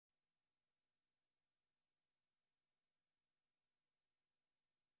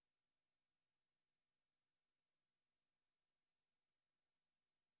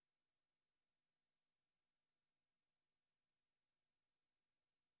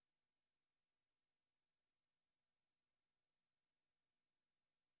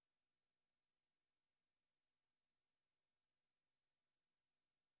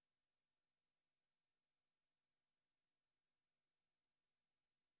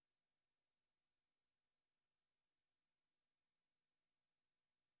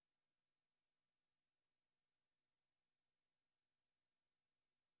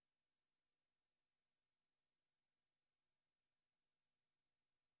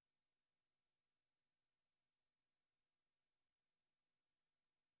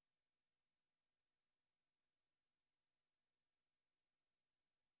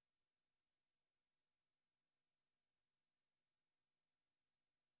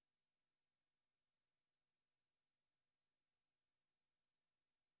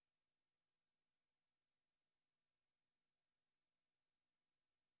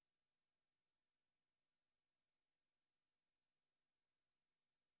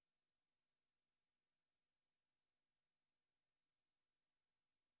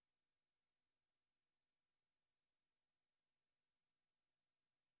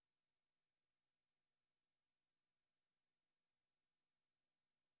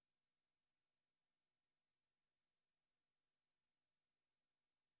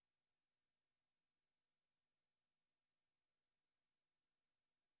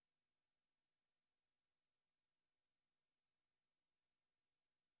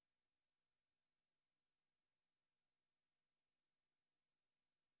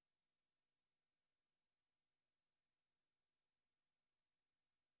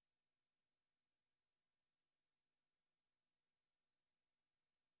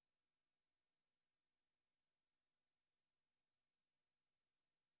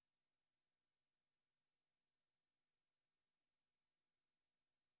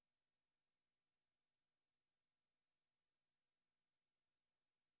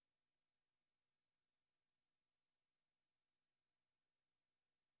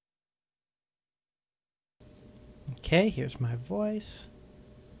Okay, here's my voice.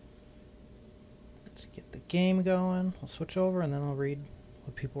 Let's get the game going. I'll switch over and then I'll read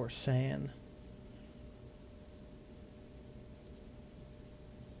what people were saying.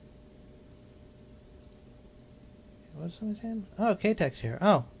 What was somebody saying? Oh, K-Tech's here.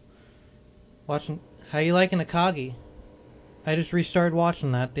 Oh. Watching. How you liking Akagi? I just restarted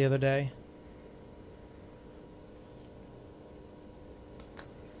watching that the other day.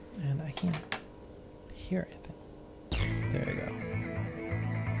 And I can't hear anything. There you go.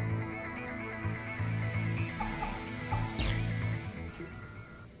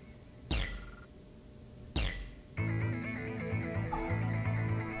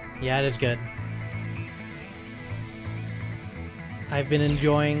 Yeah, it is good. I've been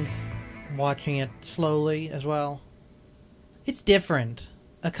enjoying watching it slowly as well. It's different.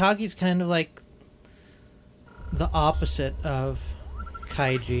 Akagi's kind of like the opposite of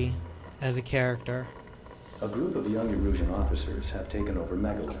Kaiji as a character. A group of young Erusian officers have taken over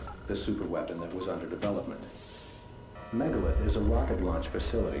Megalith, the superweapon that was under development. Megalith is a rocket launch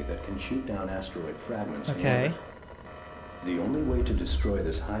facility that can shoot down asteroid fragments. Okay. The only way to destroy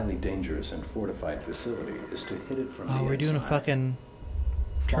this highly dangerous and fortified facility is to hit it from the inside. Oh, we're doing a fucking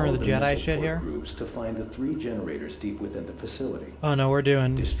Turn of the Jedi shit here? Groups to find the 3 generators deep within the facility. Oh no, we're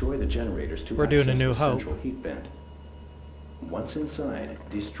doing... Destroy the generators to we're doing A New the Hope. Central heat vent. Once inside,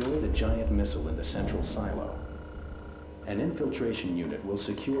 destroy the giant missile in the central silo. An infiltration unit will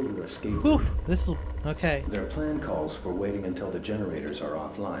secure your escape route. This'll... Okay. Their plan calls for waiting until the generators are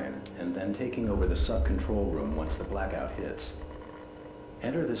offline, and then taking over the sub-control room once the blackout hits.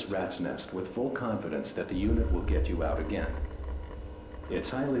 Enter this rat's nest with full confidence that the unit will get you out again.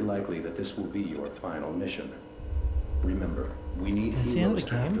 It's highly likely that this will be your final mission. Remember, we need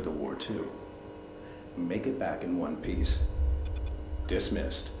heroes after the war too. Make it back in one piece.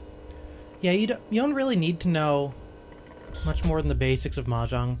 Dismissed. Yeah, you don't really need to know much more than the basics of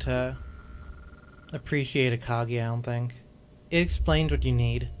Mahjong to appreciate Akagi, I don't think. It explains what you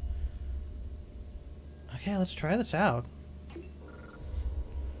need. Okay, let's try this out.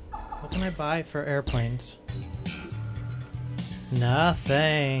 What can I buy for airplanes?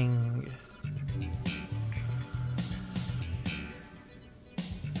 Nothing.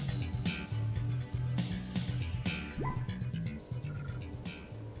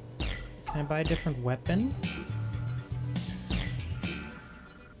 Can I buy a different weapon?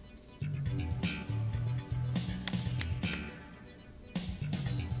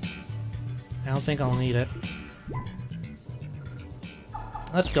 I don't think I'll need it.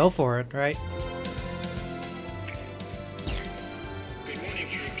 Let's go for it, right? Good morning,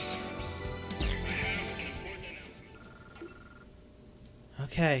 troops. I have an important announcement.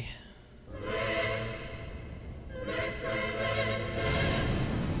 Okay.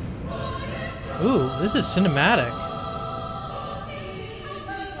 Ooh, this is cinematic.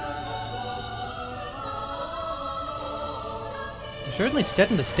 You're certainly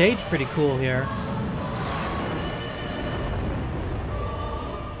setting the stage pretty cool here.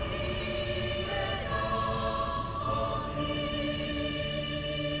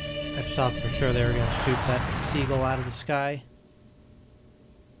 I thought for sure they were going to shoot that seagull out of the sky.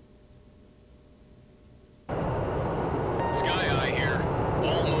 Sky Eye here.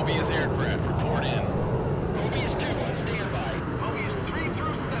 All Mobius aircraft report in. Mobius 2 on standby. Mobius 3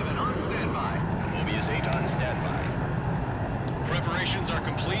 through 7 on standby. Mobius 8 on standby. Preparations are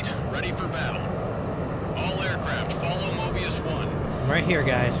complete, ready for battle. All aircraft follow Mobius 1. I'm right here,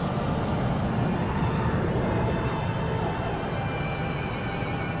 guys.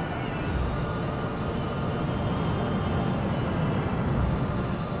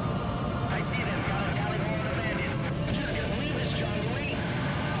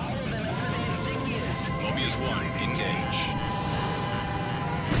 Mobius 1, engage.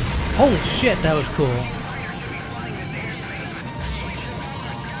 Holy shit, that was cool.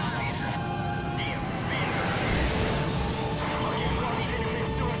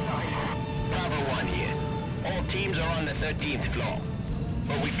 Bravo 1 here. All teams are on the 13th floor.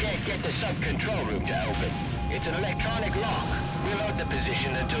 But we can't get the sub-control room to open. It's an electronic lock. We'll hold the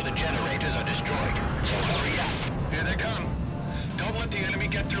position until the generators are destroyed. So hurry up. Here they come. Don't let the enemy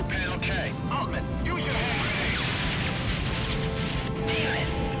get through panel K. Altman, use your hand grenade. Damn it.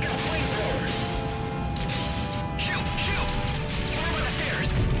 We got flamethrowers. Shoot, shoot. Climb on the stairs.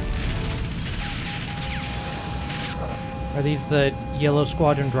 Are these the Yellow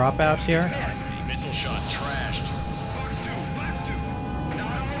Squadron dropouts here? Missile shot trashed. Fox 2, Fox 2.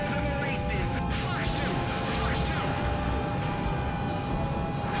 Not all of them are aces. Fox 2, Fox 2.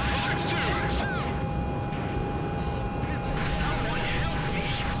 Fox 2. Someone help me.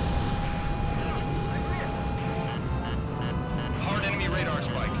 I missed.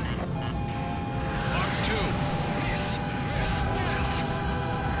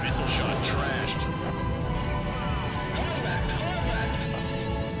 shot trashed. Hard left, hard left.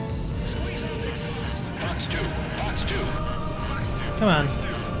 Squeeze up exhaust. Fox 2, Fox 2. Come on.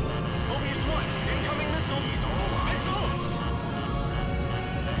 Mobius 1, incoming missile. Missile.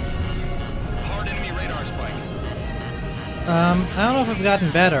 Hard enemy radar spike. I don't know if I've gotten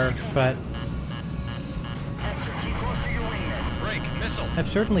better, but Esther, keep close to your wingman. Break. Missile. I've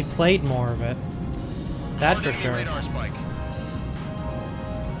certainly played more of it. That's Hard for enemy sure. radar spike.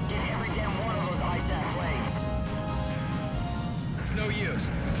 Get every damn one of those ISAC flames. It's no use.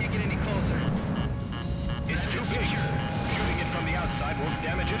 We can't get any closer. It's too big. Shooting it from the outside won't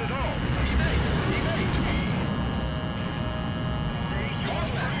damage it at all. Evade, evade. Hard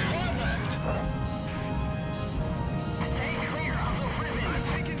left, hard left. Stay clear of the ribbons. I'm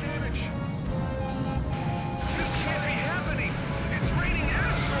taking damage. This can't be happening. It's raining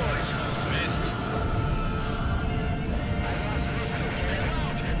asteroids. Missed.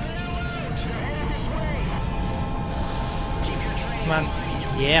 Come on.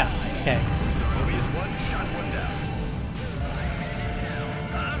 Yeah. Okay. Mobius 1 shot one down.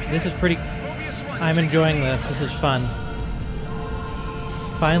 This is pretty... Mobius 1. I'm enjoying this. This is fun.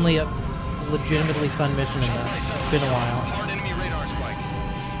 Finally a legitimately fun mission in this. It's been a while. Hard enemy radar spike.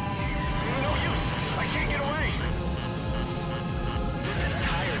 No use. I can't get away. This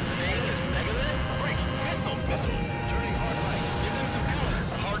entire thing is Megalith? Break. Missile. Missile. Turning hard right. Give them some cover.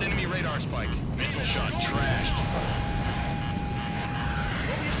 Hard enemy radar spike. Missile shot trashed.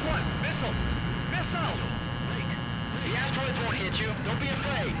 Mobius 1. Missile. Missile. Break. The asteroids won't hit you. Don't be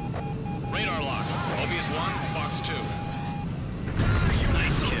afraid. Radar lock. Mobius 1, Fox 2.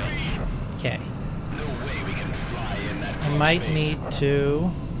 Nice kill. Okay. No way we can fly in that I might need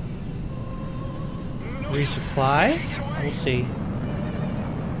to resupply. We'll see.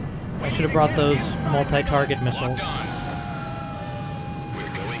 I should have brought those multi-target missiles. Locked on.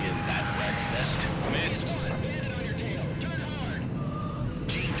 We're going in that rat's nest. Missed. Get it on your tail. Turn hard.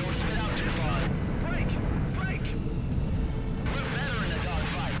 Gene, don't spit out too far. Break. Break. We're better in a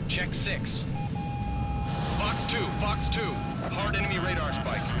dogfight. Check 6. Fox 2, Fox 2. Hard enemy radar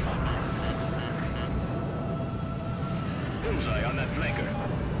spikes. Bullseye on that flanker.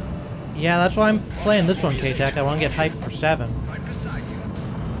 Yeah, that's why I'm playing this one, K-Tech. I want to get hyped for 7. Right beside you.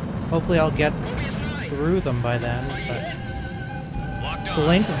 Hopefully I'll get through them by then, but Locked if on. the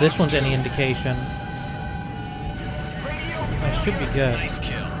length of this one's any indication, I should be good. Nice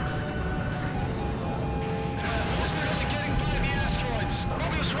kill. Listeners are getting by the asteroids.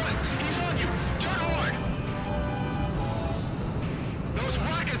 Mobius 1, he's on you. Turn hard. Those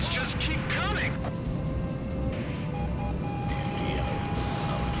rockets just keep coming.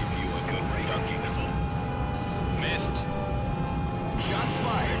 I'll give you a good dunking missile. Missed. Shots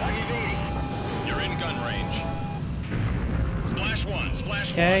fired. I'm evading. You're in gun range. Splash 1,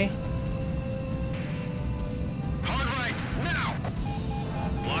 splash 1. Okay. Hard right, now.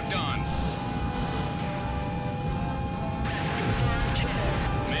 Locked on.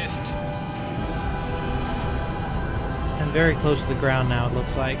 Missed. I'm very close to the ground now, it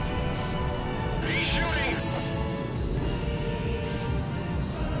looks like. He's shooting.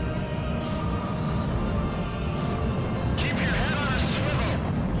 Keep your head on a swivel.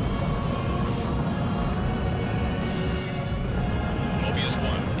 Mobius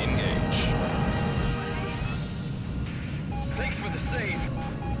 1, engage. Thanks for the save.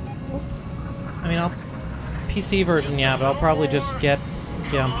 I mean, I'll... PC version, yeah, but I'll probably just get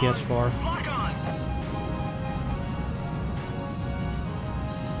on PS4. Lock on.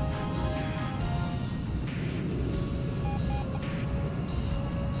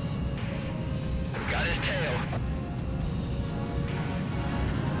 Got his tail.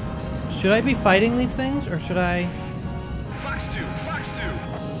 Should I be fighting these things, or should I... Fox 2, Fox 2.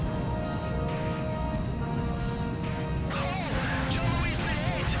 Joey's been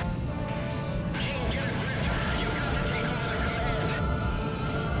hit. Gene, get a grip. You got to take over the command.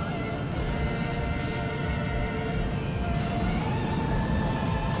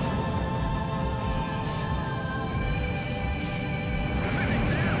 Committing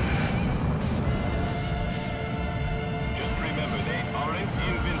down. Just remember, they aren't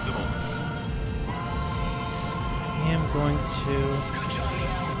invincible. I am going to... Good job,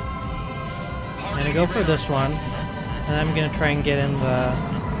 Meow. I'm gonna go for this one, and I'm gonna try and get in the...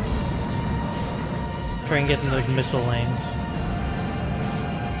 Try and get in those missile lanes.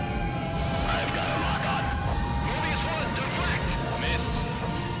 I've got a lock on. Mobius 1, deflect. Missed.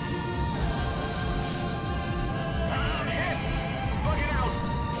 I'm hit. Bug it out.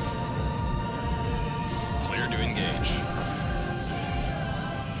 Clear to engage.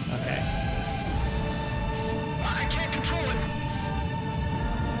 Okay. I can't control it.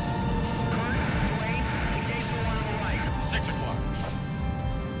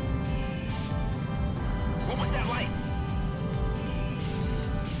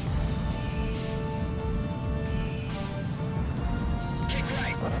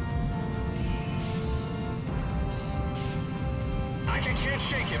 I can't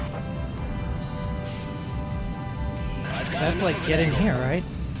shake him. So I have to, like, get in here, right?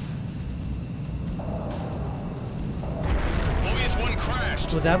 Mobius 1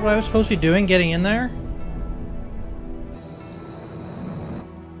 crashed. Was that what I was supposed to be doing, getting in there?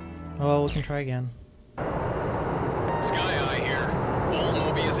 Oh, we can try again. Sky Eye here. All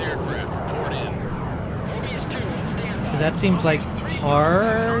Mobius aircraft report in. Mobius 2 on standby. Because that seems, like,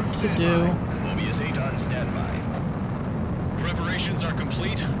 hard to do. Mobius 8 on standby. Preparations are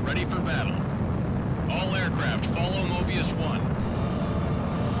complete, ready for battle. All aircraft follow Mobius 1.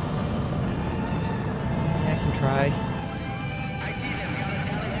 Yeah, I can try. I see them. Got a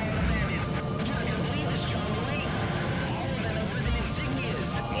tally on the bandits. You're not gonna believe this, John Lee. All of them have ribbon insignias.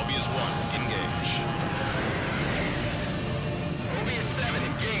 Mobius 1, engage. Mobius 7,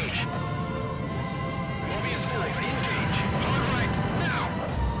 engage. Mobius 4, engage. On right, now!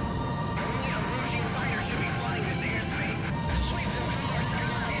 Only a Rougian fighter should be flying this airspace. Sweep them from our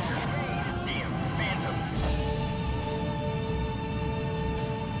skies. Damn phantoms.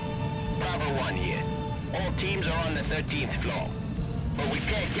 Bravo 1 here. All teams are on the 13th floor. But we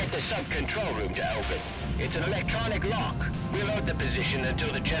can't get the sub-control room to open. It's an electronic lock. We'll hold the position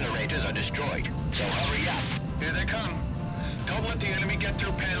until the generators are destroyed. So hurry up. Here they come. Don't let the enemy get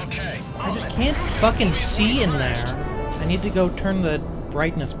through panel K. I just can't fucking see in there. I need to go turn the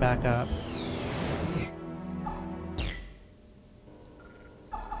brightness back up.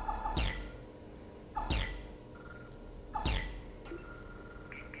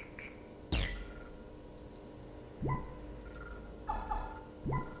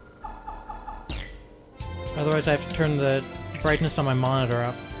 Otherwise I have to turn the brightness on my monitor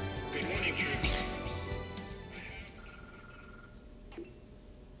up. Good morning, troops.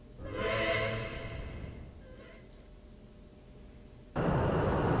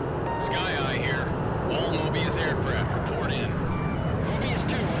 Sky Eye here. All Mobius aircraft report in. Mobius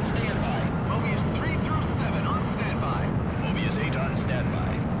 2 on standby. Mobius 3 through 7 on standby. Mobius 8 on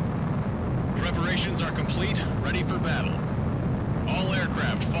standby. Preparations are complete, ready for battle. All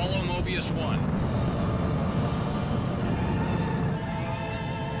aircraft follow Mobius 1.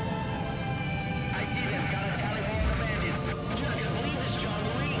 I see them. Got a tally on the bandits. You're not gonna believe this, John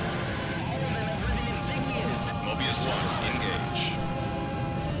Lee. All of them have ribbon insignias. Mobius 1, engage.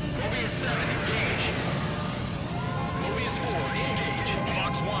 Mobius 7, engage. Mobius 4, engage.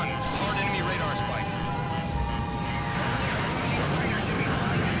 Fox 1, hard enemy radar spike.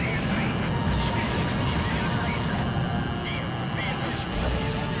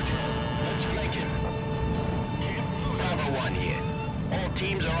 Let's flank him. Bravo 1 here. All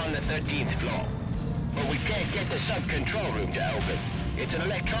teams are on the 13th floor. But we can't get the sub-control room to open. It's an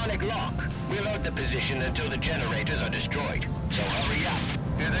electronic lock. We'll hold the position until the generators are destroyed. So hurry up.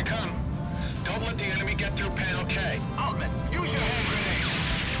 Here they come. Don't let the enemy get through panel K. Altman, use your hand grenade.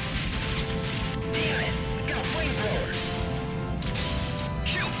 Damn it! Got a flamethrower!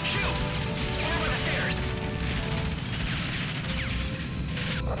 Shoot, shoot! Get over the stairs.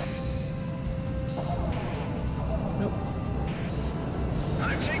 Nope.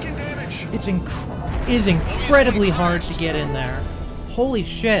 I'm taking damage. It is incredibly hard to get in there. Holy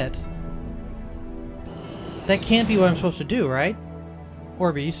shit. That can't be what I'm supposed to do, right?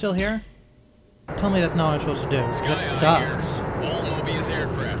 Orby, you still here? Tell me that's not what I'm supposed to do. That sucks. All Mobius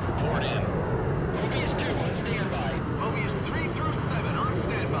aircraft report in. Mobius 2 on standby. Mobius 3 through 7 on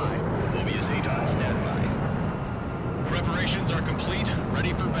standby. Mobius 8 on standby. Preparations are complete,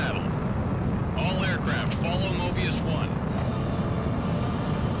 ready for battle. All aircraft follow Mobius 1.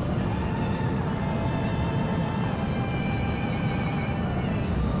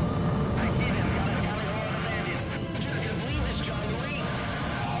 I see them. Got a tally on the bandits. You're not gonna believe this, John Lee.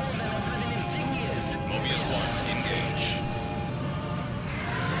 All of them have ribbon insignias. Mobius 1, engage.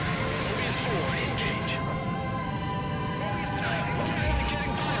 Mobius 4, engage. Mobius 9, okay,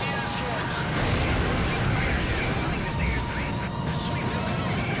 getting by the asteroids. Flying this airspace. Sweep them from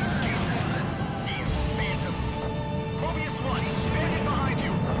our skies. Damn phantoms. Mobius 1, bandit behind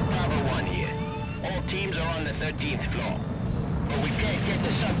you. Bravo 1 here. All teams are on the 13th floor. But we can't get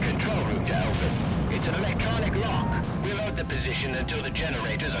the sub-control room to open. It's an electronic lock. We'll hold the position until the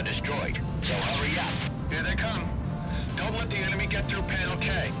generators are destroyed. So hurry up. Here they come. Don't let the enemy get through panel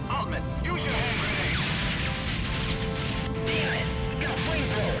K. Altman, use your hand grenade. Damn it! Got a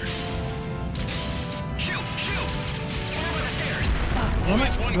flamethrower! Shoot, shoot! Get over the stairs.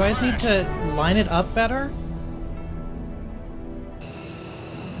 Do I just need to line it up better?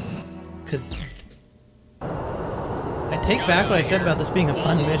 Because I take back what I said about this being a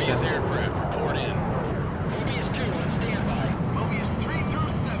fun mission. Mobius aircraft report in. Mobius 2 on standby. Mobius 3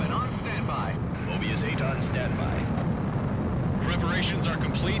 through are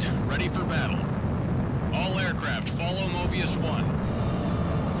complete, ready for battle. All aircraft follow Mobius 1.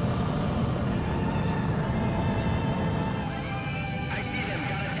 I see them.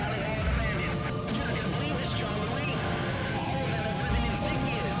 Got a tally all the bandits. You're not gonna believe this, John Louis. All of them have ribbon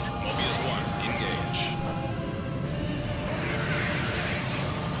insignias. Mobius 1, engage.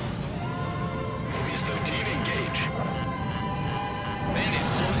 Mobius 13, engage. Bandits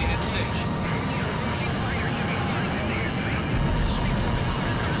closing at 6.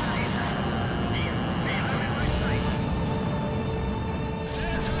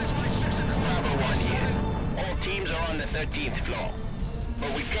 Bravo 1 here. All teams are on the 13th floor.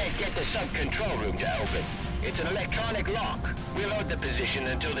 But we can't get the sub-control room to open. It's an electronic lock. We'll hold the position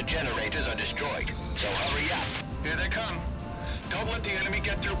until the generators are destroyed. So hurry up. Here they come. Don't let the enemy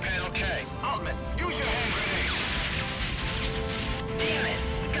get through panel K. Altman, use your hand grenade. Damn it!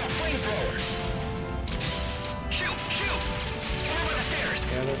 We got a flamethrower. Shoot! Shoot! Come over the stairs.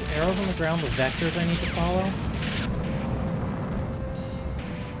 Yeah, those arrows on the ground, the vectors I need to follow.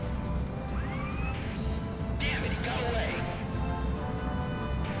 Damn it! He got away.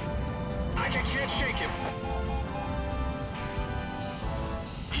 I can't shake him.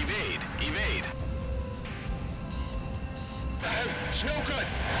 Evade! Evade! It's no good!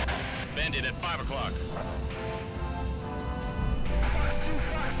 Bandit at 5 o'clock.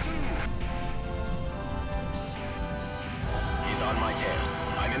 He's on my tail.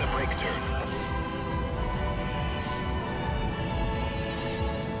 I'm in a break turn.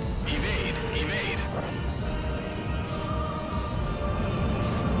 Evade! Evade!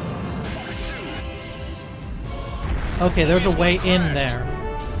 Okay, there's a way in there.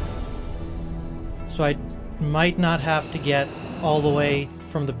 So I might not have to get all the way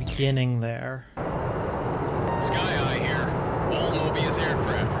from the beginning there. Sky Eye here. All Mobius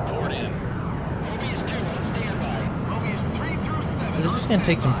aircraft report in. Mobius 2 on standby. Mobius 3 through 7 So this is gonna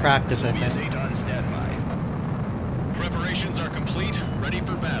take some practice, I Mobius think. 8 on standby. Preparations are complete, ready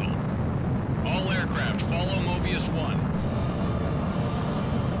for battle. All aircraft follow Mobius 1.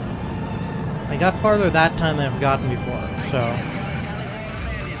 I got farther that time than I've gotten before, so...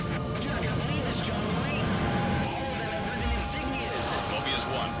 Mobius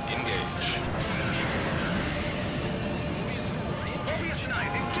 1, engage. Mobius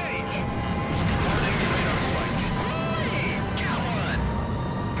 9, engage! Enemy radar flight. Got one!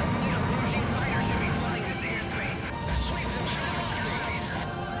 Approaching fighter should be flying this airspace. Sweep them through the skies.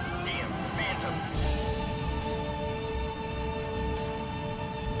 Damn phantoms.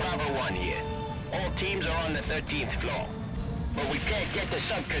 Bravo 1 here. All teams are on the 13th floor. But we can't get the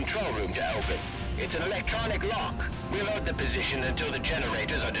sub-control room to open. It's an electronic lock. We'll hold the position until the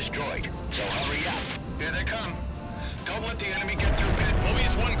generators are destroyed. So hurry up. Here they come. Don't let the enemy get through pit.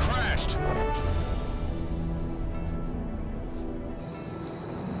 Mobius 1 crashed.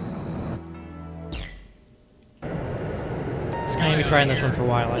 I'm gonna be trying this one for a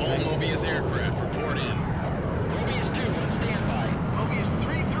while, I All think. Mobius aircraft report in. Mobius 2 on standby. Mobius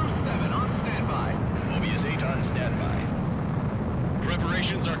 3 through 7 on standby. Mobius 8 on standby.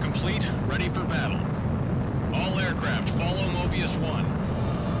 Preparations are complete, ready for battle. All aircraft follow Mobius 1.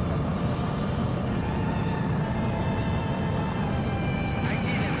 I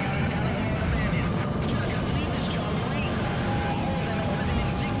see them. Got a tally all the bandits. You're not gonna believe this, John Louis. All of them have ribbon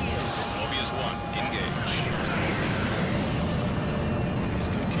insignias. Mobius 1, engage.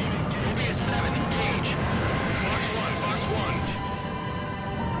 Mobius 7, engage. Box 1, Box 1.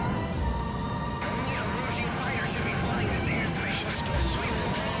 Approaching fighter should be flying this airspace. Sweep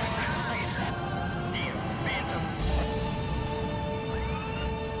them through the skies. Damn phantoms.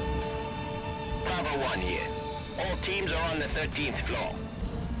 Bravo 1 here. All teams are on the 13th floor.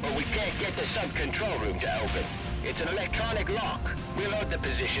 But we can't get the sub-control room to open. It's an electronic lock. We'll hold the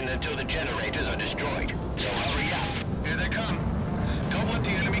position until the generators are destroyed. So hurry up. Here they come. Don't let the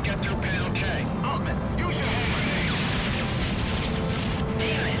enemy get through panel K. Altman, use your hand grenade.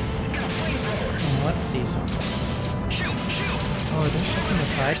 Damn it! We got a flamethrower. Let's see something. Shoot, shoot. Oh, there's stuff on the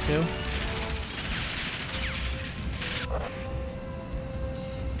side, too?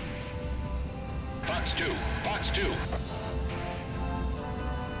 Box 2, Box 2.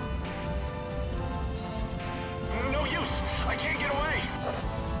 No use. I can't get away.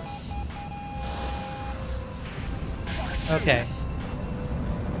 Okay.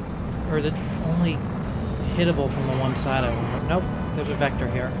 Or is it only hittable from the one side of it? Nope, there's a vector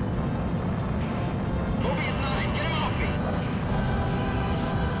here. Mobius 9, get him off me!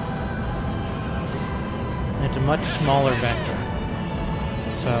 And it's a much smaller vector.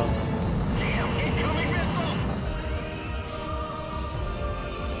 So, Damn, incoming missile!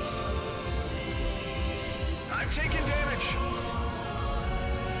 I'm taking damage.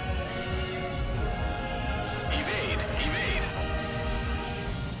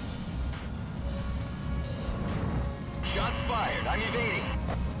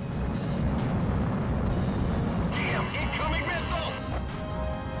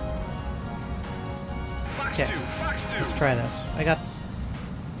 Okay, let's try this.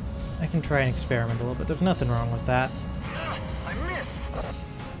 I can try and experiment a little bit. There's nothing wrong with that. I missed.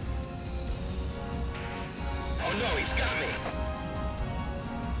 Oh no, he's got me.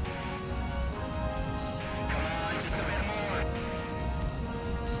 Come on, just a bit more.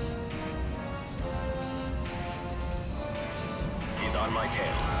 He's on my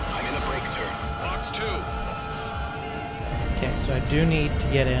tail. I'm in the brake turn. Box 2. Okay, so I do need to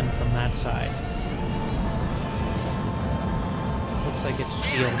get in from that side. Looks like it's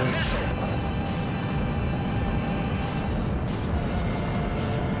shielded.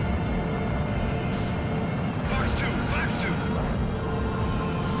 Box 2, box 2.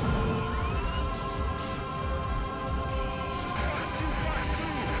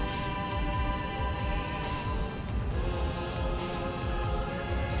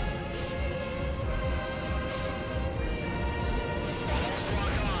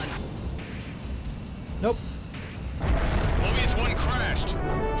 Nope. Mobius 1 crashed.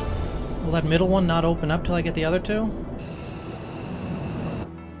 Will that middle one not open up till I get the other two?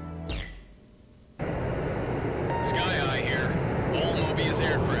 Sky Eye here. All Mobius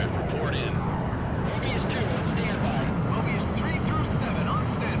aircraft report in. Mobius 2 on standby. Mobius 3 through 7 on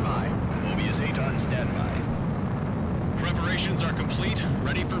standby. Mobius 8 on standby. Preparations are complete,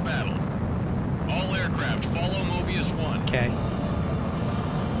 ready for battle. All aircraft follow Mobius 1. Okay.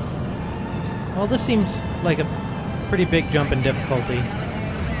 Well, this seems like a pretty big jump in difficulty.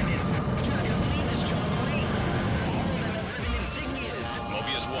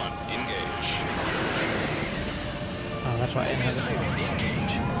 Mobius 1, engage. Oh, that's why I didn't have this one.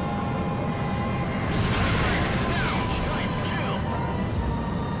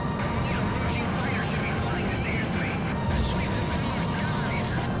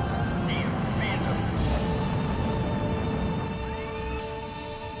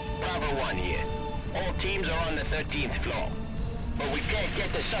 Bravo 1 here. All teams are on the 13th floor. But we can't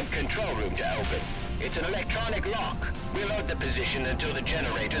get the sub-control room to open. It's an electronic lock. We'll hold the position until the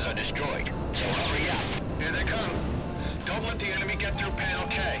generators are destroyed. So hurry up. Here they come. Don't let the enemy get through panel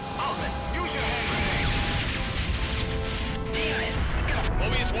K. Altman, use your hand grenade. Damn it.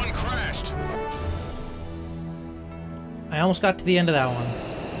 Mobius 1 crashed. I almost got to the end of that one.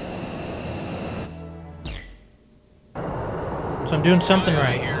 So I'm doing something Sky Eye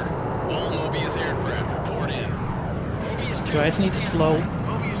right. here. All Mobius aircraft report in. Mobius 2 Do I just need to slow?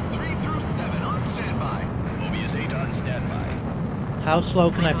 Mobius 3 through 7 on standby. Mobius 8 on standby. How slow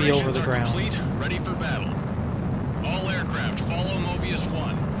can I be over Preparations the are ground? complete, ready for battle. All aircraft follow Mobius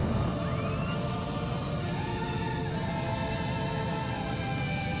 1.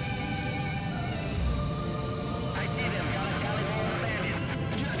 I see them. Got a tally roll landing.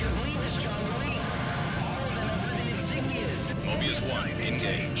 You can believe this, John Lee. All of them have ribbon insignias. Mobius 1,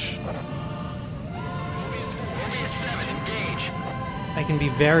 engage. Mobius 7, engage. I can be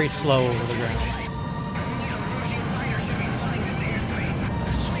very slow over the ground. Approaching fighter should be flying this airspace.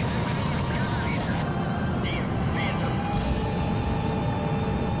 Sweep them in the skies. Damn phantoms.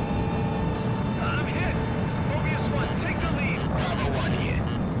 I'm hit. Mobius 1, take the lead. Bravo 1 here.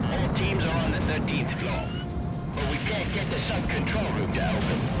 All teams are on the 13th floor. But we can't get the sub-control room to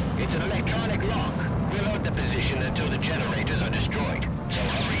open. It's an electronic lock. We'll hold the position until the generators are destroyed. So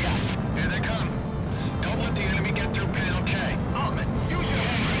hurry up. Here they come. Don't let the enemy get through panel K. Altman, use your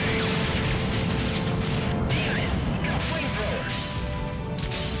hand grenade. Damn it. Got a flamethrower.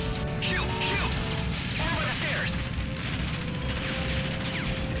 Shoot, shoot. Over by the stairs.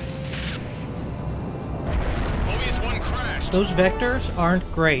 Mobius 1 crashed. Those vectors aren't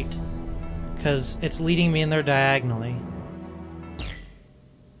great, because it's leading me in there diagonally.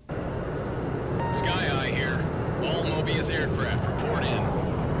 Sky Eye here. All Mobius aircraft report in.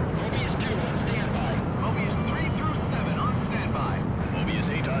 Mobius 2 on standby. Mobius 3 through 7 on standby. Mobius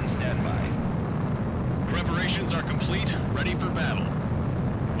 8 on standby. Preparations are complete, ready for battle.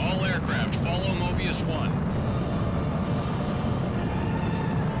 All aircraft follow Mobius 1.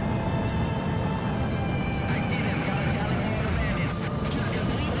 I see them. Got a tally roll landing. You can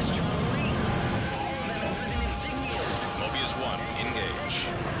believe this, John Lee. All of them have ribbon insignias. Mobius 1, engage.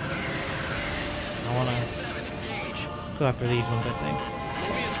 I want to 7, engage. go after these ones, I think.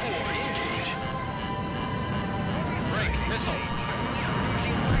 Mobius 4, engage. Break, missile.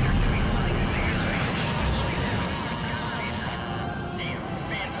 Approaching fighter should be flying this airspace. Sweep them from the skies. Damn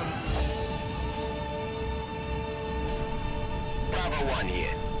phantoms. Bravo 1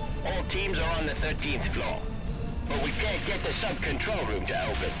 here. All teams are on the 13th floor. But we can't get the sub-control room to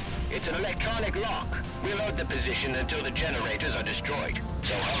open. It's an electronic lock. We'll hold the position until the generators are destroyed.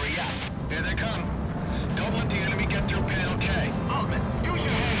 So hurry up. Here they come. Don't let the enemy get through panel K. Altman, use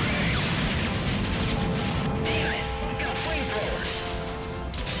your hand grenade.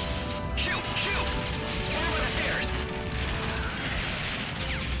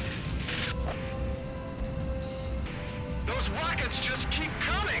 Those rockets just keep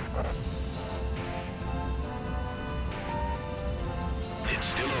coming! It's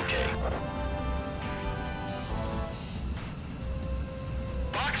still okay.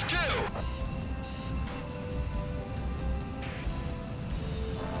 Box 2!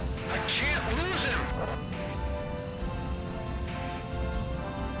 I can't lose him!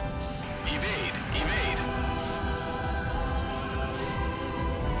 Evade, evade.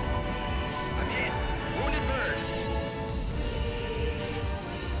 I'm hit. Wounded bird.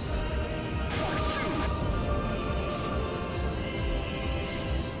 Box 2.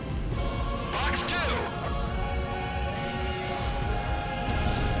 Box 2.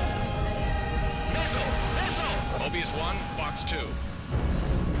 Missile, missile. Mobius 1, box 2.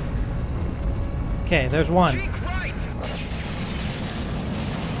 Okay, there's one. Cheek right.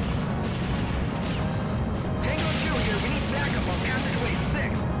 Tango 2 here. We need backup on passageway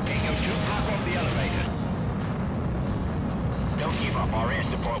 6. Tango 2, block off the elevator. Don't give up. Our air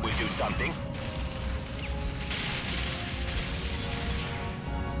support will do something.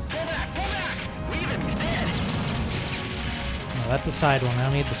 Pull back, pull back. Leave him. He's dead. Oh, that's the side one. I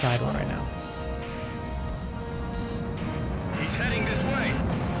don't need the side one right now. He's heading this way.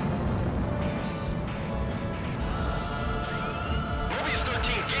 Mobius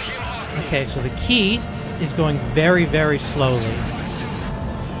 13, get him off me. Okay, so the key is going very, very slowly.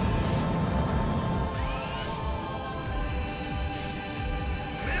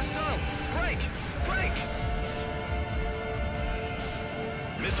 Missile! Break! Break!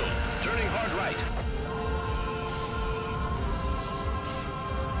 Missile, turning hard right.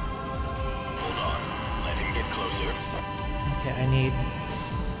 Hold on. Let him get closer. Okay, I need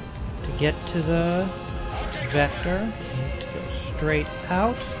to get to the vector. I need to go straight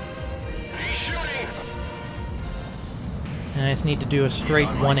out. He's shooting! And I just need to do a straight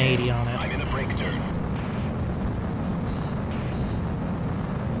 180 on I'm it. in a break turn.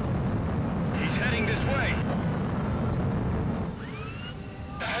 He's heading this way.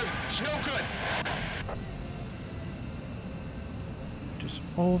 It's no good. Just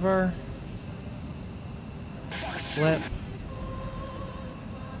over. Flip.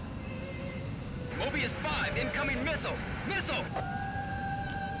 Mobius 5, incoming missile! Missile!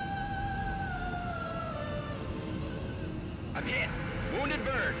 I'm hit. Wounded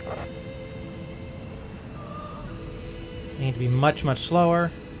bird. I need to be much, much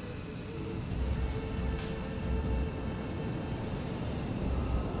slower.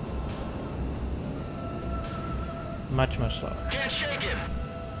 Much, much slower. Can't shake him.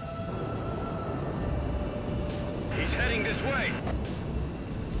 He's heading this way.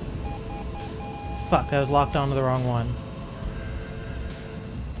 Fuck, I was locked onto the wrong one.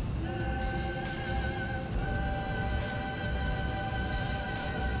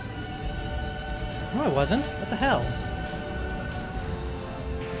 No, I wasn't. What the hell?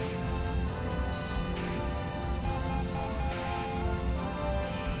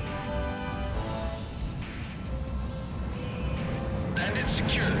 And it's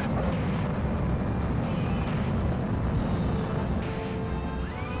secured.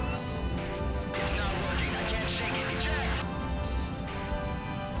 It's not working. I can't shake it. Eject.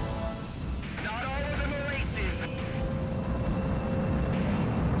 Not all of them are aces.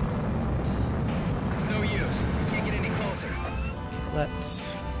 It's no use. We can't get any closer.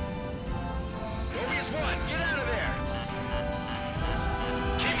 Let's... Mobius 1, get out of there!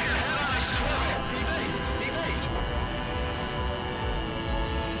 Keep your head on a swivel! Evade! Evade!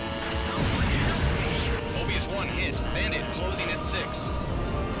 Someone help me! Mobius 1 hit. Bandit closing at 6.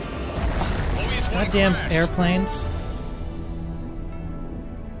 Mobius 1 Goddamn crashed. airplanes.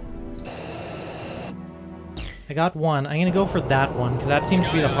 I got one. I'm gonna go for that one, because that seems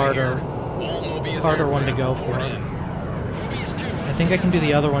to be the harder one to go for. I think I can do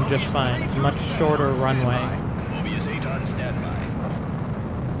the other one just fine. It's a much shorter runway. Mobius 8 on standby.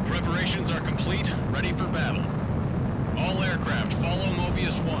 Preparations are complete, ready for battle. All aircraft follow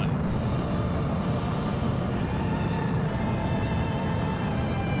Mobius 1.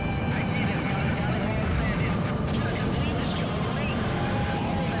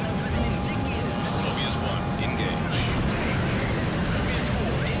 Mobius 1, engage. Mobius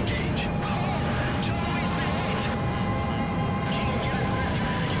 4, engage.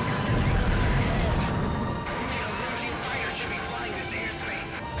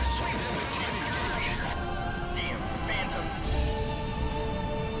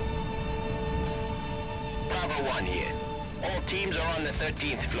 Bravo 1 here. All teams are on the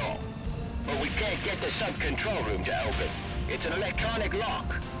 13th floor. But we can't get the sub-control room to open. It's an electronic lock.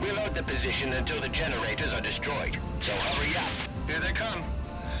 We'll hold the position until the generators are destroyed. So hurry up. Here they come.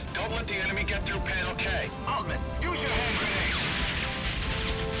 Don't let the enemy get through panel K. Altman, use your hand grenades.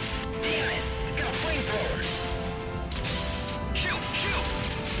 Damn it! Got a flamethrower! Shoot! Shoot!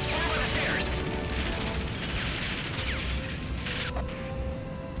 Over by the stairs!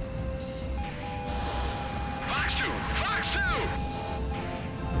 Fox 2! Fox 2!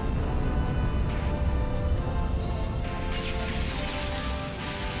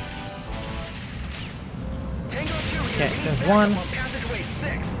 Tango 2 here. Okay, We need there's backup one. on passageway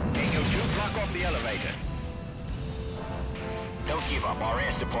 6. Tango 2, block off the elevator. Don't give up. Our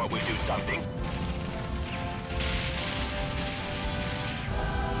air support will do something.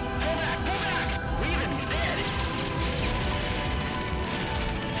 Pull back! Pull back! Leave him. He's dead.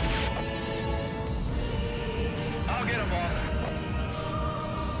 I'll get him, boss.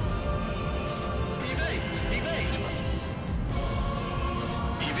 Evade! Evade!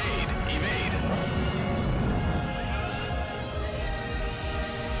 Evade! Evade!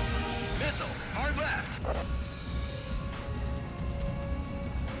 Missile! Hard left!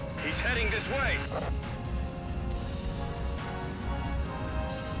 He's heading this way!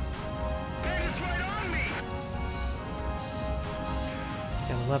 Bandit's right on me!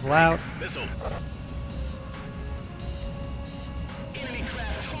 Gotta level out. Missile! Enemy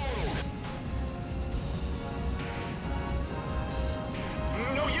craft totaled!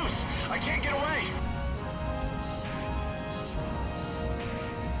 No use! I can't get away!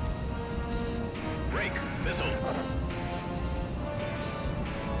 Break! Missile!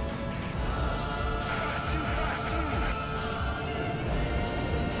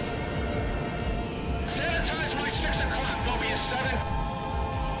 Sanitize my 6 o'clock, Mobius 7!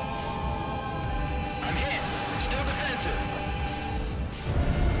 I'm hit! Still defensive!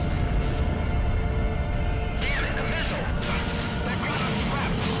 Damn it, a missile! They've got us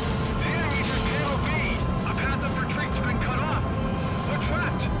trapped! The enemy's in panel B! A path of retreat's been cut off! We're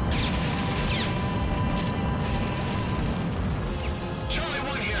trapped! Charlie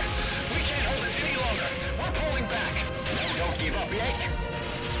 1 here! We can't hold it any longer! We're pulling back! No, don't give up yet.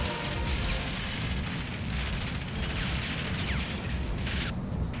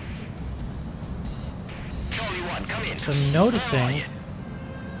 Charlie 1, come in. So I'm noticing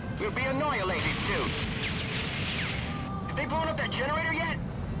We'll be annihilated soon. Have they blown up that generator yet?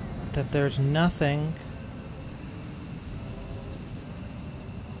 that there's nothing.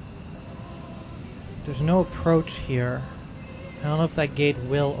 There's no approach here. I don't know if that gate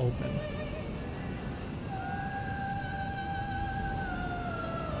will open.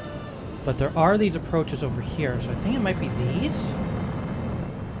 But there are these approaches over here, so I think it might be these.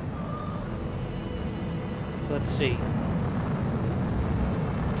 So let's see.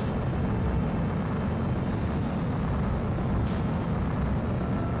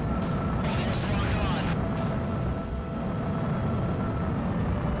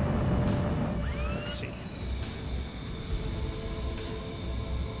 Let's see.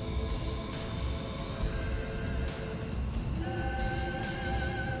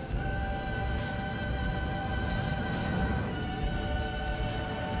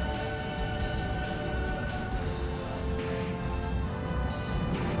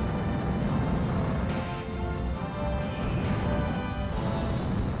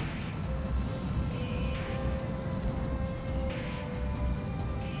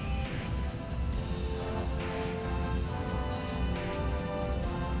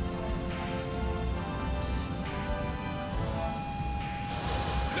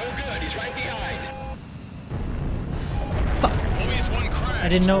 No good, he's right behind. Fuck! Mobius 1 crashed! I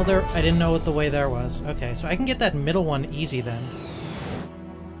didn't know there. I didn't know what the way there was. Okay, so I can get that middle one easy then.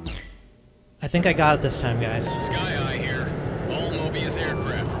 I think I got it this time, guys. Sky Eye here. All Mobius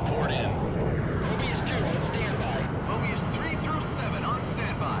aircraft report in. Mobius 2 on standby. Mobius 3 through 7 on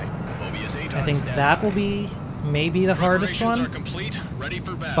standby. Mobius 8 I think that will be maybe the hardest Preparations are one, complete, ready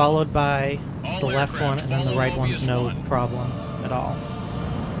for battle. followed by All the left aircraft one, and then the follow right one's Mobius no 1. problem at all.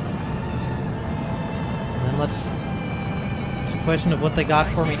 And then let's. It's a question of what they got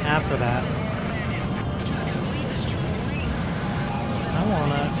for me after that. I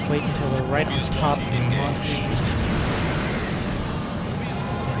wanna wait until they're right on top of me and launch these.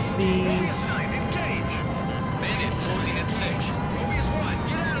 These. Engage! Bandit closing at 6. Mobius 1,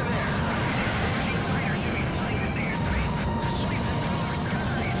 get out of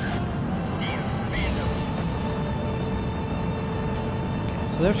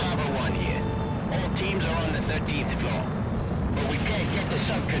So there's. Bravo 1 here. All teams are on the 13th floor. But we can't get the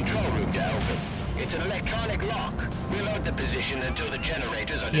sub-control room to open. It's an electronic lock. We'll hold the position until the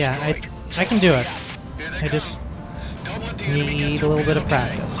generators are Yeah, destroyed. I can do it. Here they I come. just Don't let the enemy get need a through little bit of panel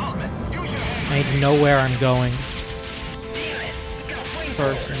K. practice. Altman, use your hand I need to know where I'm going Damn it! Got a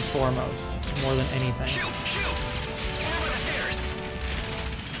first and foremost, more than anything. Shoot! Shoot! Over the stairs!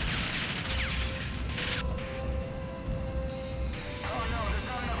 Oh no, there's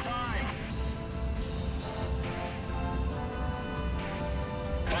not enough time!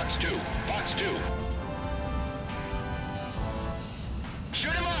 Box 2. Box 2.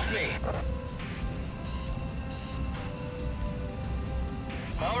 Shoot him off me!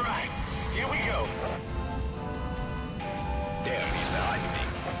 All right, here we go. Damn, he's behind me.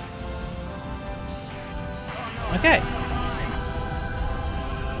 Okay.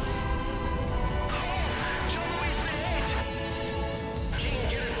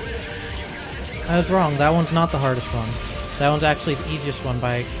 I was wrong. That one's not the hardest one. That one's actually the easiest one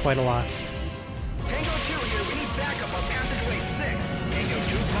by quite a lot. Tango 2 here, we need backup on passageway 6. Tango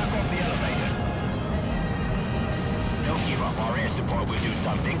 2, block off the elevator. Don't give up. Our air support will do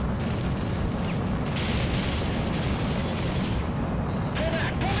something.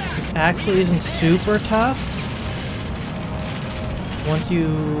 This actually isn't super tough once you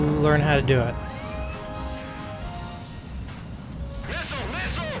learn how to do it. Missile!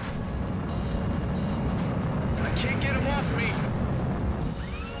 Missile! I can't get him off me.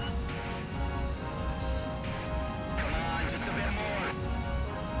 Come on, just a bit more.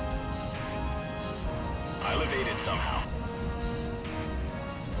 I'll evade it somehow.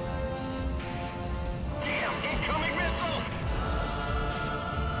 Damn, incoming missile!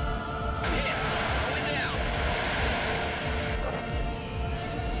 I'm hit. Going down.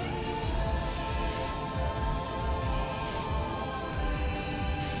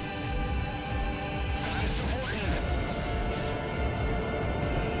 I'm supporting.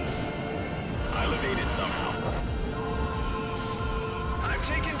 I'll evade it somehow. I'm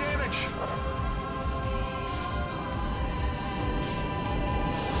taking damage.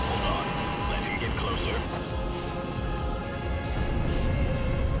 Hold on. Let him get closer.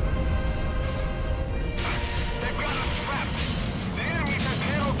 They've got us trapped. The enemy's at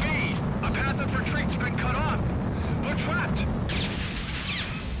panel B. A path of retreat's been cut off. We're trapped.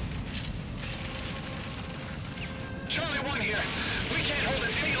 Charlie 1 here. We can't hold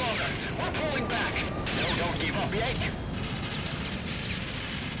it any longer. We're pulling back. No, don't give up yet.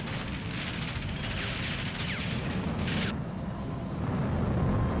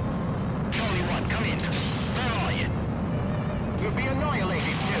 Charlie 1, come in. Where are you? You'll be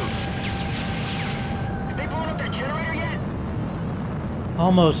annihilated soon. Have they blown up that generator yet?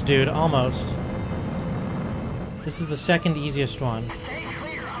 Almost, dude. Almost. This is the second easiest one, Stay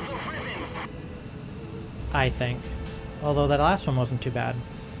clear of the ribbons. I think. Although that last one wasn't too bad.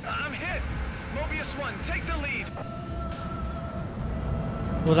 I'm hit. Mobius 1, take the lead.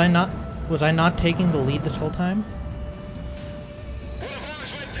 Was I not taking the lead this whole time? One of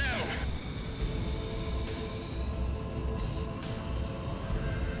ours went down.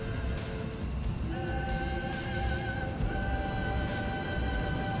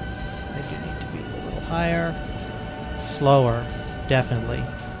 I do need to be a little higher. Slower, definitely.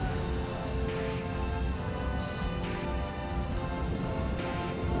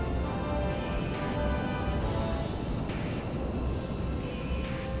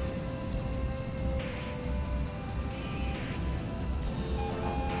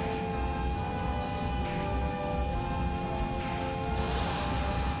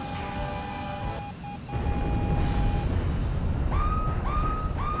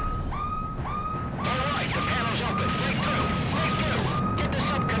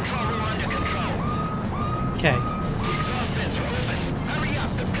 Okay. The exhaust vents are open. Hurry up,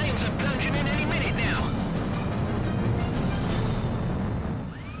 the planes are plunging in any minute now.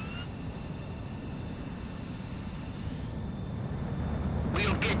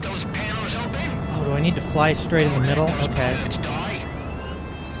 We'll get those panels open. Oh, do I need to fly straight in the middle? Okay. Let's die.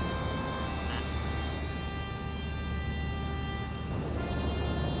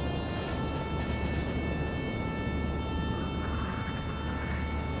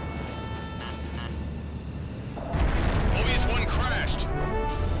 Mobius 1 crashed.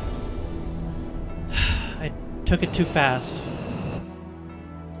 I took it too fast.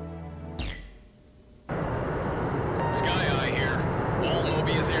 Sky Eye here. All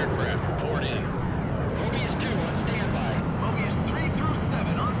Mobius aircraft report in. Mobius 2 on standby. Mobius 3 through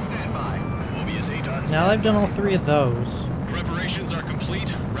 7 on standby. Mobius 8 on Now that I've done all three of those, Preparations are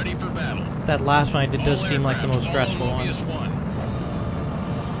complete, ready for battle. that last one I did does All seem like the most aircraft stressful follow one. Mobius 1.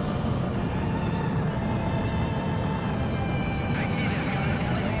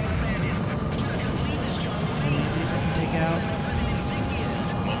 So many of these I can take out.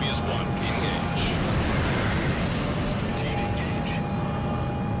 Mobius 1, engage.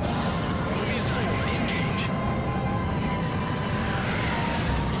 Mobius 4 engage.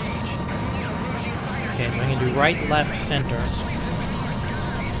 Okay, so I can do right, left, center.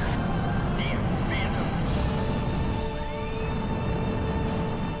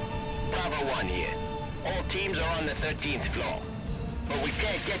 Bravo 1 here. All teams are on the 13th floor. But we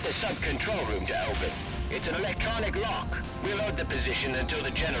can't get the sub-control room to open. It's an electronic lock. We'll hold the position until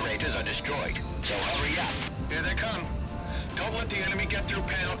the generators are destroyed. So hurry up. Here they come. Don't let the enemy get through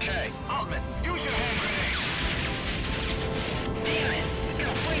panel K. Altman, use your hand grenade! Damn it! It's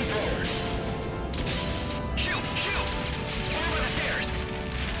got flamethrowers! Shoot! Shoot! Over the stairs!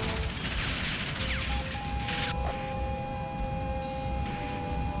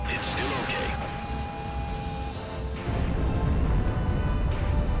 It's still okay.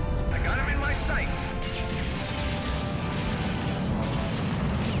 I got him in my sights.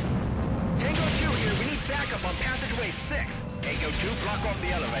 Tango 2 here. We need backup on passageway 6. Tango 2, block off the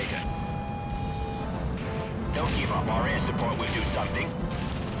elevator. Don't give up. Our air support will do something.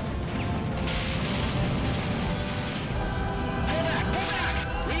 Pull back! Pull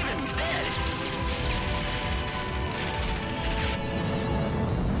back! Leave him. He's dead.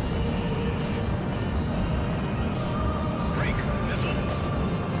 Break. Missile.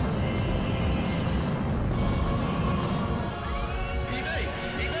 Evade!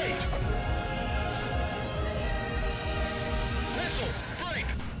 Evade! Missile! Break!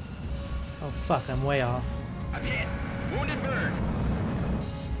 Oh fuck, I'm way off. I'm hit. Wounded bird.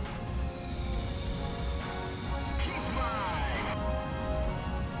 He's mine.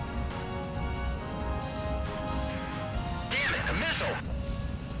 Damn it, a missile.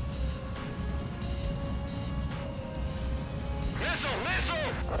 Missile,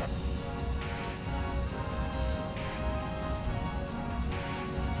 missile.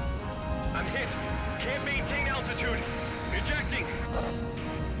 I'm hit. Can't maintain altitude. Ejecting.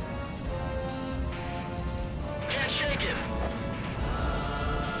 Can't shake him.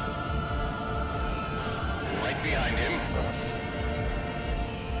 Right behind him.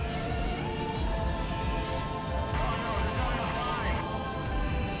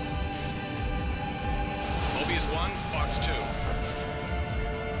 Mobius 1, Fox 2.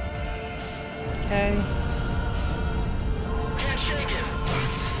 Okay. Can't shake him.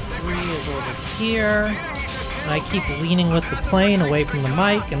 3 is over here. And I keep leaning with the plane away from the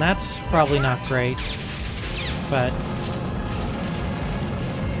mic, and that's probably not great. But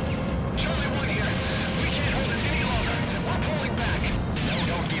Charlie 1 here. We can't hold it any longer. We're pulling back. No,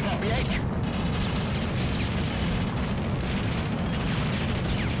 don't give up yet.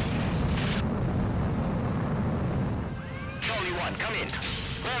 Charlie 1, come in.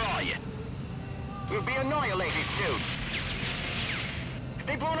 Where are you? We'll be annihilated soon. Have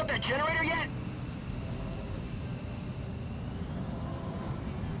they blown up that generator yet?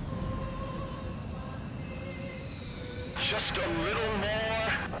 Just a little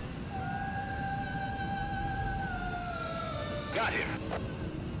more. Got him.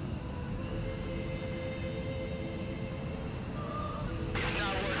 It's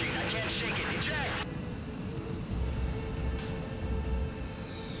not working. I can't shake it. Eject.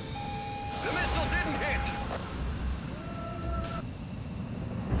 The missile didn't hit.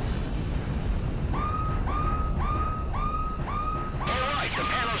 All right, the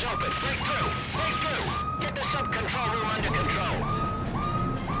panel's open. Break through. Break through. Get the sub-control room under control.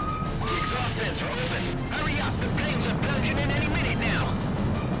 The exhaust vents are open. Hurry up. The planes are plunging in any minute now.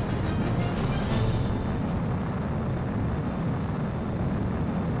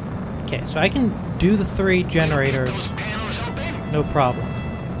 okay, so I can do the 3 generators, Those panels open. no problem.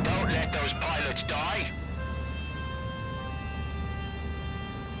 Don't let those pilots die.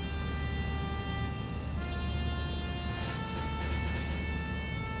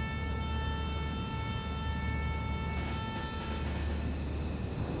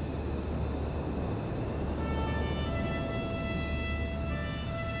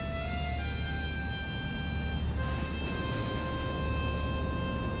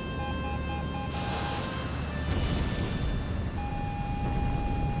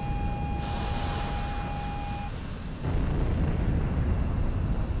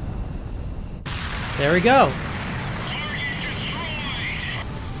 There we go.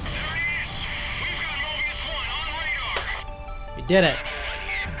 We did it.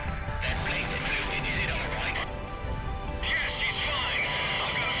 That plane that flew in, is it all right? Yes, he's fine.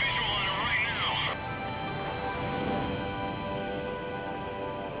 I've got a visual on him right now.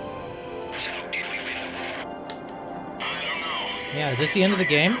 So, did we win the war? I don't know. Yeah, is this the end of the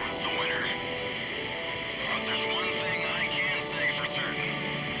game? It's the winner. But there's one thing I can say for certain.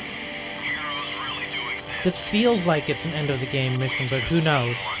 Heroes really do exist. This feels like it's an end of the game mission, but who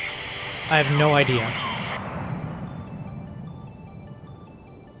knows? I have no idea.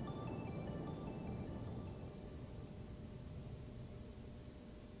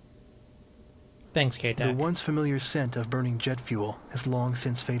 Thanks, The K-Tech. once familiar scent of burning jet fuel has long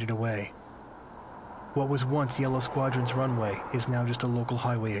since faded away. What was once Yellow Squadron's runway is now just a local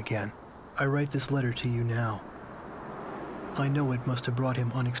highway again. I write this letter to you now. I know it must have brought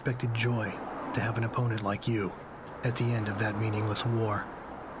him unexpected joy to have an opponent like you at the end of that meaningless war.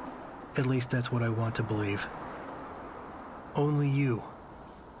 At least that's what I want to believe. Only you,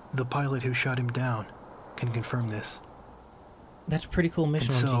 the pilot who shot him down, can confirm this. That's a pretty cool mission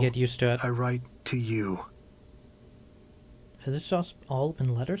And once so, you get used to it. I write to you. Has this all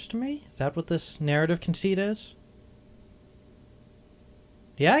been letters to me? Is that what this narrative conceit is?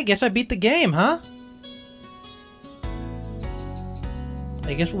 Yeah, I guess I beat the game, huh?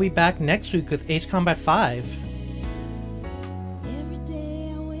 I guess we'll be back next week with Ace Combat 5. Every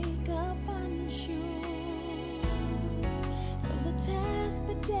day I wake up unsure of the task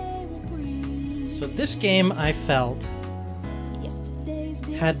the day will bring. So this game, I felt, Yesterday's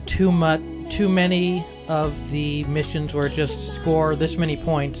had too many of the missions where just score this many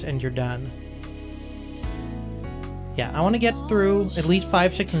points and you're done. Yeah, I want to get through at least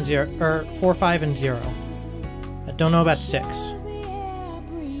 5, 6, and 0, or 4, 5, and 0. I don't know about 6.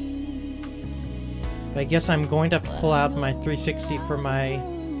 But I guess I'm going to have to pull out my 360 for my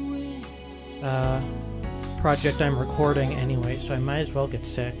project I'm recording anyway, so I might as well get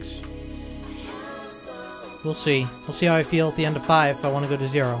 6. We'll see. We'll see how I feel at the end of 5 if I want to go to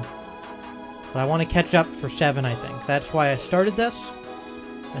 0. But I want to catch up for 7, I think. That's why I started this,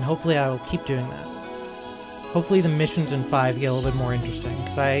 and hopefully I will keep doing that. Hopefully the missions in 5 get a little bit more interesting,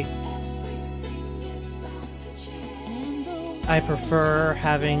 because I prefer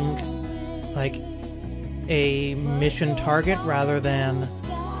having, like, a mission target rather than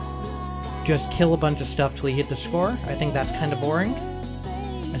just kill a bunch of stuff till you hit the score. I think that's kind of boring,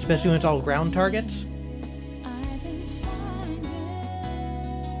 especially when it's all ground targets.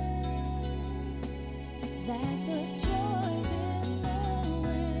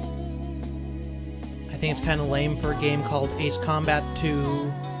 I think it's kind of lame for a game called Ace Combat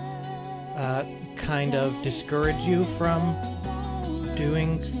to kind of discourage you from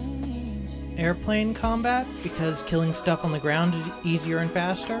doing airplane combat because killing stuff on the ground is easier and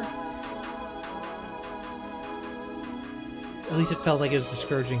faster. At least it felt like it was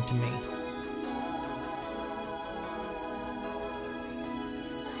discouraging to me.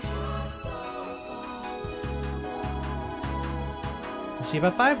 We'll see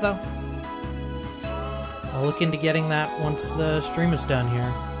about 5 though. I'll look into getting that once the stream is done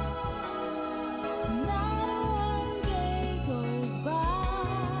here.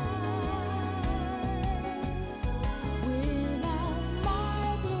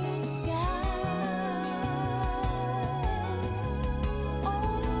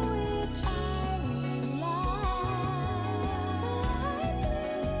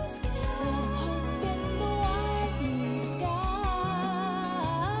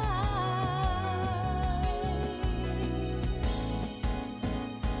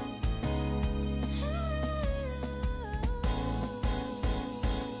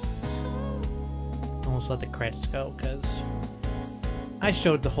 Let the credits go because I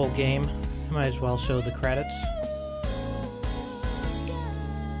showed the whole game. I might as well show the credits.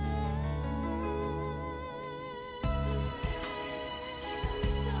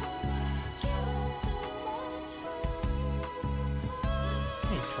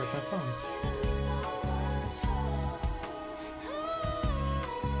 Hey, charge my phone.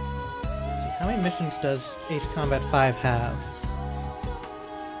 So how many missions does Ace Combat 5 have?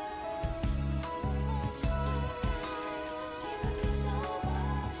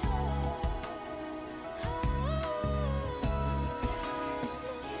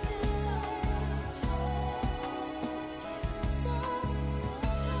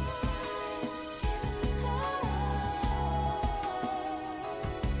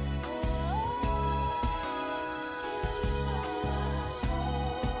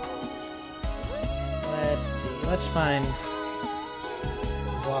 Let's find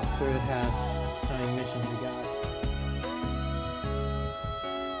walkthrough that has how many missions we got.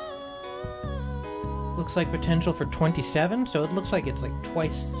 Looks like potential for 27, so it looks like it's like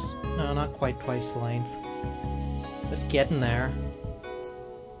twice, no, not quite twice the length. It's getting there.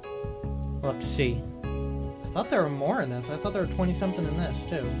 We'll have to see. I thought there were more in this. I thought there were 20 something in this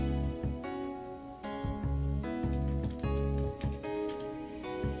too.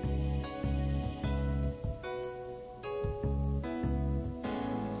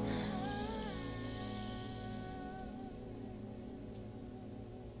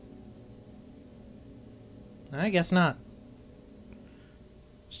 I guess not.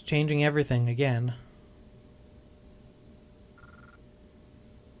 It's changing everything again.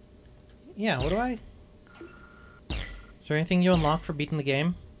 Yeah, what do I... Is there anything you unlock for beating the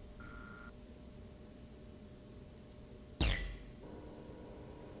game?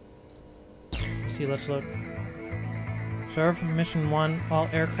 Let's see, let's look. Serve mission 1. All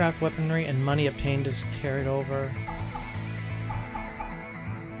aircraft, weaponry, and money obtained is carried over.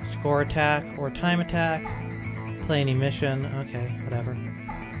 Score attack or time attack. Play any mission. Okay, whatever.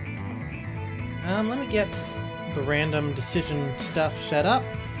 Let me get the random decision stuff set up.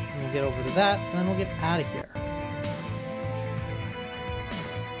 We'll get over to that, and then we'll get out of here.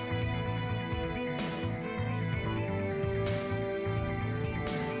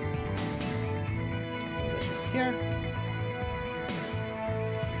 This one here.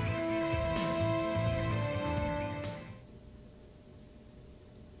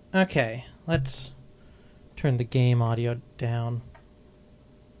 Okay, let's turn the game audio down.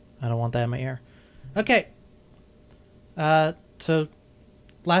 I don't want that in my ear. Okay. So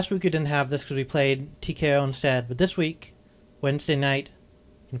last week we didn't have this because we played TKO instead, but this week, Wednesday night,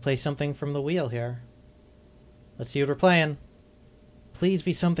 you can play something from the wheel here. Let's see what we're playing. Please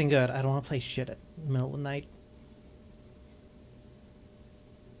be something good. I don't want to play shit at the middle of the night.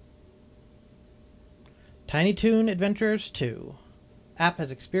 Tiny Toon Adventures 2. App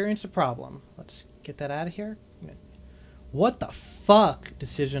has experienced a problem. Let's get that out of here. What the fuck?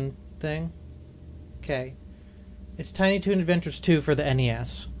 Decision thing. Okay. It's Tiny Toon Adventures 2 for the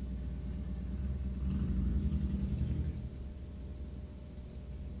NES.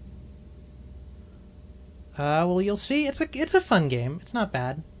 Well, you'll see. It's a fun game. It's not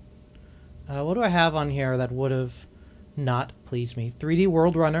bad. What do I have on here that would have not pleased me? 3D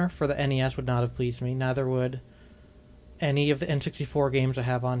World Runner for the NES would not have pleased me. Neither would any of the N64 games I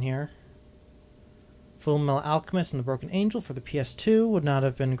have on here. Full Metal Alchemist and the Broken Angel for the PS2 would not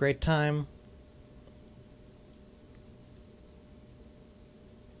have been a great time.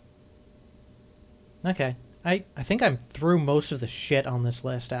 Okay. I think I'm through most of the shit on this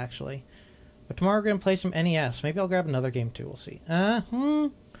list, actually. But tomorrow we're going to play some NES. Maybe I'll grab another game too, we'll see.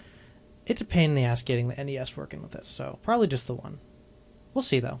 It's a pain in the ass getting the NES working with this, so probably just the one. We'll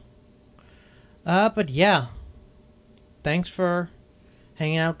see, though. But yeah. Thanks for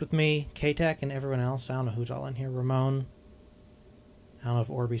hanging out with me, K-Tech, and everyone else. I don't know who's all in here. Ramon. I don't know if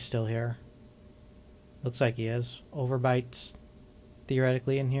Orby's still here. Looks like he is. Overbite's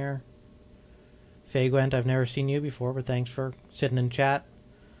theoretically in here. Fagwent, I've never seen you before, but thanks for sitting in chat.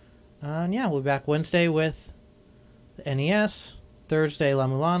 And yeah, we'll be back Wednesday with the NES. Thursday, La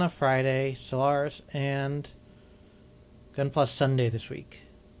Mulana. Friday, Solaris. And Gun Plus Sunday this week.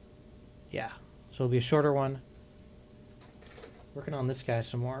 Yeah, so it'll be a shorter one. Working on this guy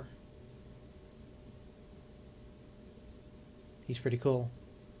some more. He's pretty cool.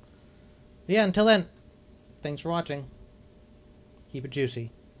 But yeah, until then, thanks for watching. Keep it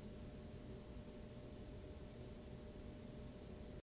juicy.